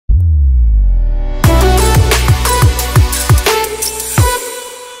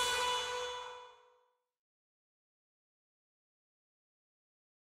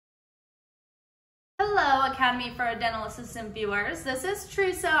Academy for Dental Assistant viewers. This is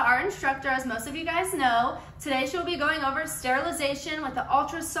Teresa, our instructor, as most of you guys know. Today she'll be going over sterilization with the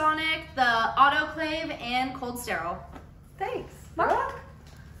ultrasonic, the autoclave, and cold sterile. Thanks, Mark.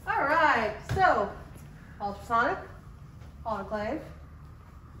 All right, so ultrasonic, autoclave,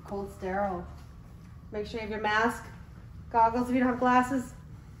 cold sterile. Make sure you have your mask, goggles if you don't have glasses,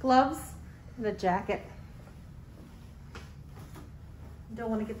 gloves, and a jacket. Don't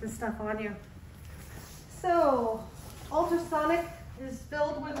want to get this stuff on you. So, ultrasonic is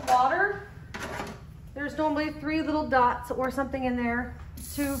filled with water. There's normally 3 little dots or something in there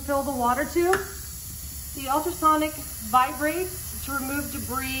to fill the water to. The ultrasonic vibrates to remove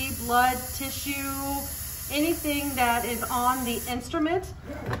debris, blood, tissue, anything that is on the instrument.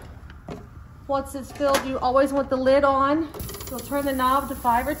 Once it's filled, you always want the lid on. You'll turn the knob to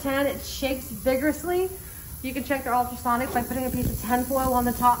 5 or 10. It shakes vigorously. You can check your ultrasonic by putting a piece of tinfoil on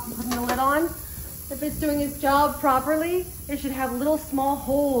the top and putting the lid on. If it's doing its job properly, it should have little small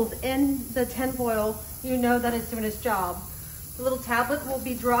holes in the tinfoil. You know that it's doing its job. The little tablet will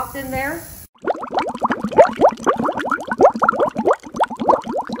be dropped in there.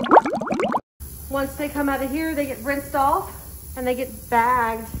 Once they come out of here, they get rinsed off and they get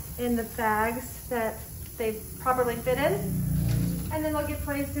bagged in the bags that they've properly fit in. And then they'll get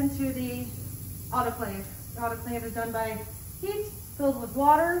placed into the autoclave. The autoclave is done by heat, filled with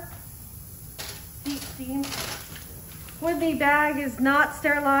water, heat, steam. When the bag is not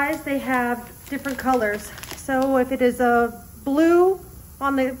sterilized, they have different colors. So if it is a blue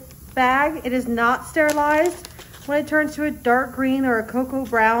on the bag, it is not sterilized. When it turns to a dark green or a cocoa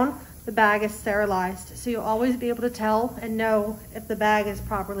brown, the bag is sterilized. So you'll always be able to tell and know if the bag is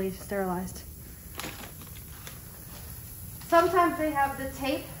properly sterilized. Sometimes they have the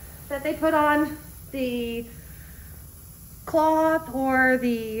tape that they put on the cloth or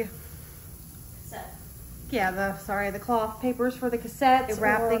the Cassette. Yeah, the cloth papers for the cassettes. They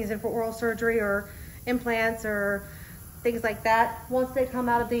wrap things in for oral surgery or implants or things like that. Once they come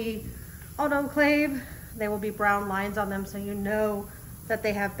out of the autoclave, there will be brown lines on them so you know that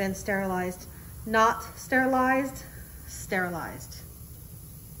they have been sterilized. Not sterilized, sterilized.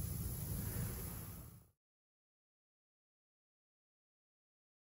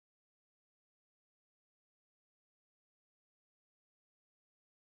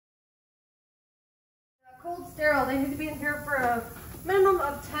 Cold sterile, they need to be in here for a minimum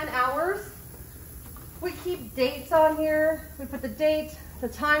of 10 hours. We keep dates on here. We put the date, the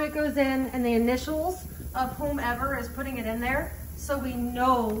time it goes in, and the initials of whomever is putting it in there, so we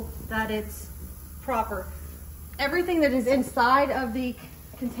know that it's proper. Everything that is inside of the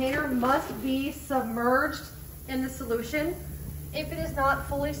container must be submerged in the solution. If it is not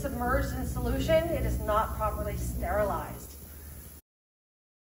fully submerged in solution, it is not properly sterilized.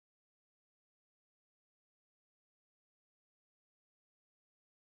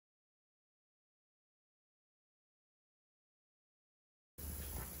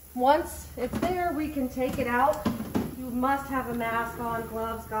 Once it's there, we can take it out. You must have a mask on,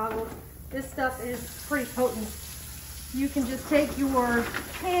 gloves, goggles. This stuff is pretty potent. You can just take your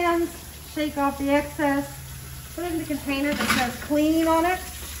hands, shake off the excess, put it in the container that says clean on it.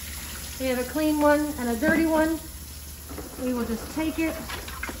 We have a clean one and a dirty one. We will just take it,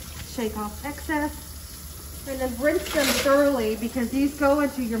 shake off excess, and then rinse them thoroughly because these go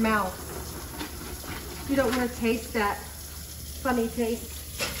into your mouth. You don't want to taste that funny taste.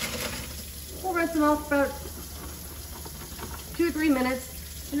 We'll rinse them off about 2 or 3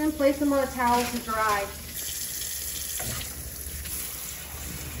 minutes and then place them on a towel to dry.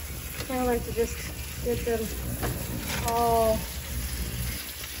 I like to just get them all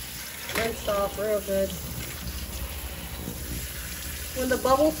rinsed off real good. When the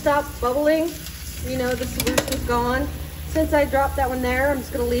bubbles stop bubbling, you know the solution's gone. Since I dropped that one there, I'm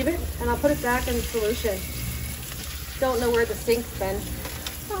just going to leave it and I'll put it back in the solution. Don't know where the sink's been.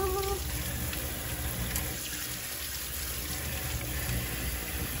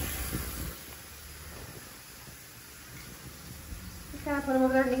 Just kind of put them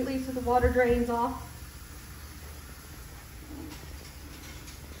over there neatly so the water drains off.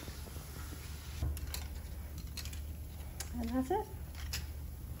 And that's it.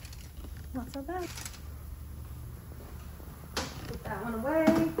 Not so bad. Put that one away.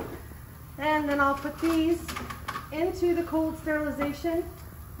 And then I'll put these into the cold sterilization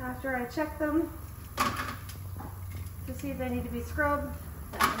after I check them to see if they need to be scrubbed.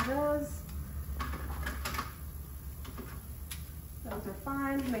 That one does. Those are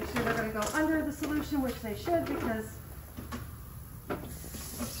fine. Make sure they're going to go under the solution, which they should, because.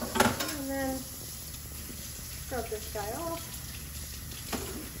 And then scrub this guy off.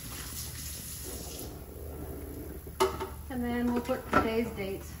 And then we'll put today's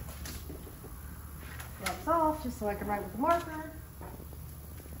date. That's off just so I can write with the marker.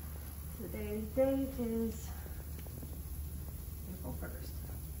 Today's date is April 1st.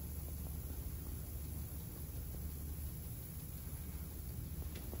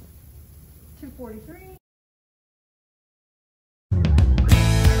 $2.43.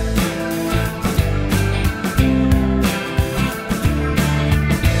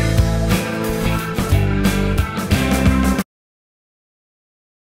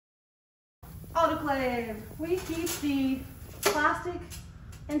 Autoclave. We keep the plastic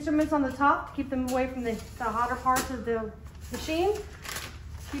instruments on the top to keep them away from the hotter parts of the machine.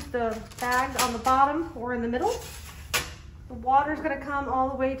 Keep the bags on the bottom or in the middle. The water is going to come all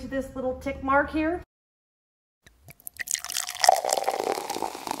the way to this little tick mark here.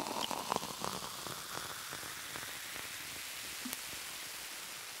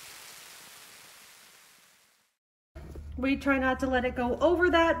 We try not to let it go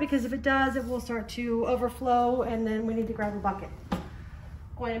over that because if it does, it will start to overflow and then we need to grab a bucket.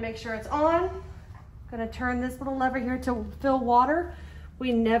 Going to make sure it's on. Going to turn this little lever here to fill water.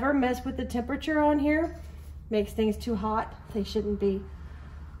 We never mess with the temperature on here. Makes things too hot. They shouldn't be.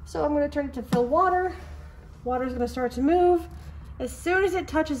 So I'm going to turn it to fill water. Water is going to start to move. As soon as it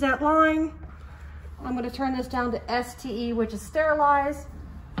touches that line, I'm going to turn this down to STE, which is sterilized.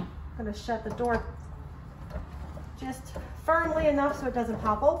 I'm going to shut the door just firmly enough so it doesn't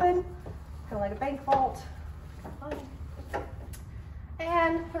pop open, kind of like a bank vault.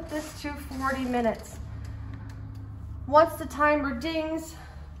 And put this to 40 minutes. Once the timer dings,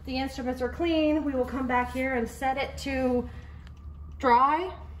 the instruments are clean, we will come back here and set it to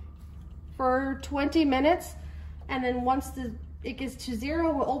dry for 20 minutes. And then once it gets to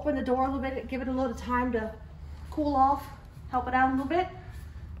 0, we'll open the door a little bit, give it a little time to cool off, help it out a little bit,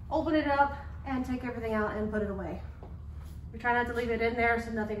 open it up, and take everything out and put it away. We try not to leave it in there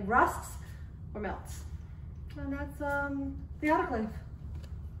so nothing rusts or melts. And that's the autoclave.